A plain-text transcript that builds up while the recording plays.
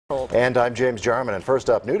And I'm James Jarman, and first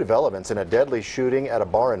up, new developments in a deadly shooting at a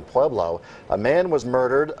bar in Pueblo. A man was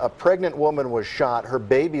murdered, a pregnant woman was shot, her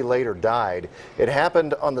baby later died. It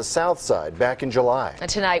happened on the south side back in July. And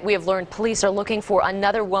tonight we have learned police are looking for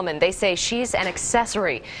another woman. They say she's an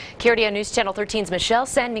accessory. KRDO News Channel 13's Michelle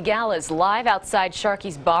San Miguel is live outside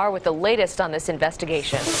Sharkey's bar with the latest on this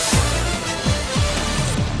investigation.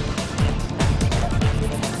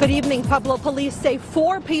 Good evening. Pueblo police say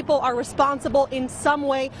 4 people are responsible in some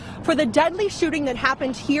way for the deadly shooting that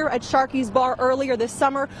happened here at Sharkey's bar earlier this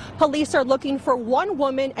summer. Police are looking for 1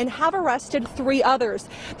 woman and have arrested 3 others.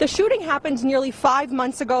 The shooting happened nearly 5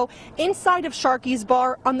 months ago inside of Sharkey's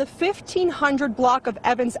bar on the 1500 block of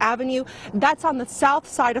Evans Avenue. That's on the south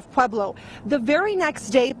side of Pueblo. The very next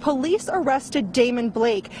day, police arrested Damon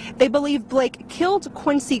Blake. They believe Blake killed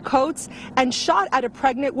Quincy Coates and shot at a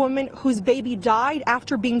pregnant woman whose baby died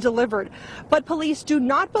after being delivered. But police do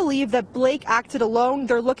not believe that Blake acted alone.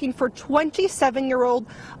 They're looking for 27-year-old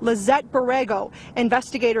Lizette Borrego.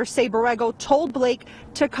 Investigators say Borrego told Blake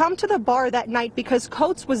to come to the bar that night because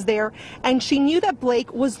Coates was there and she knew that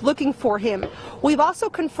Blake was looking for him. We've also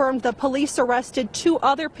confirmed the police arrested 2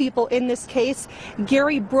 other people in this case,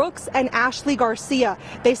 Gary Brooks and Ashley Garcia.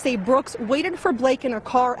 They say Brooks waited for Blake in a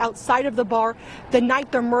car outside of the bar the night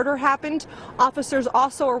the murder happened. Officers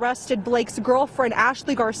also arrested Blake's girlfriend,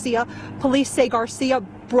 Ashley Garcia. Police say Garcia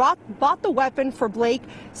bought the weapon for Blake.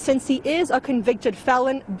 Since he is a convicted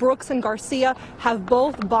felon, Brooks and Garcia have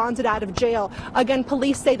both bonded out of jail. Again,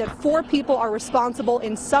 police say that 4 people are responsible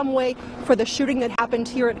in some way for the shooting that happened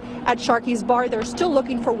here at Sharkey's bar. They're still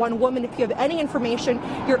looking for 1 woman. If you have any information,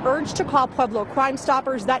 you're urged to call Pueblo Crime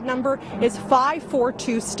Stoppers. That number is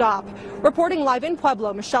 542-STOP. Reporting live in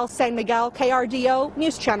Pueblo, Michelle San Miguel, KRDO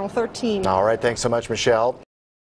News Channel 13. All right, thanks so much, Michelle.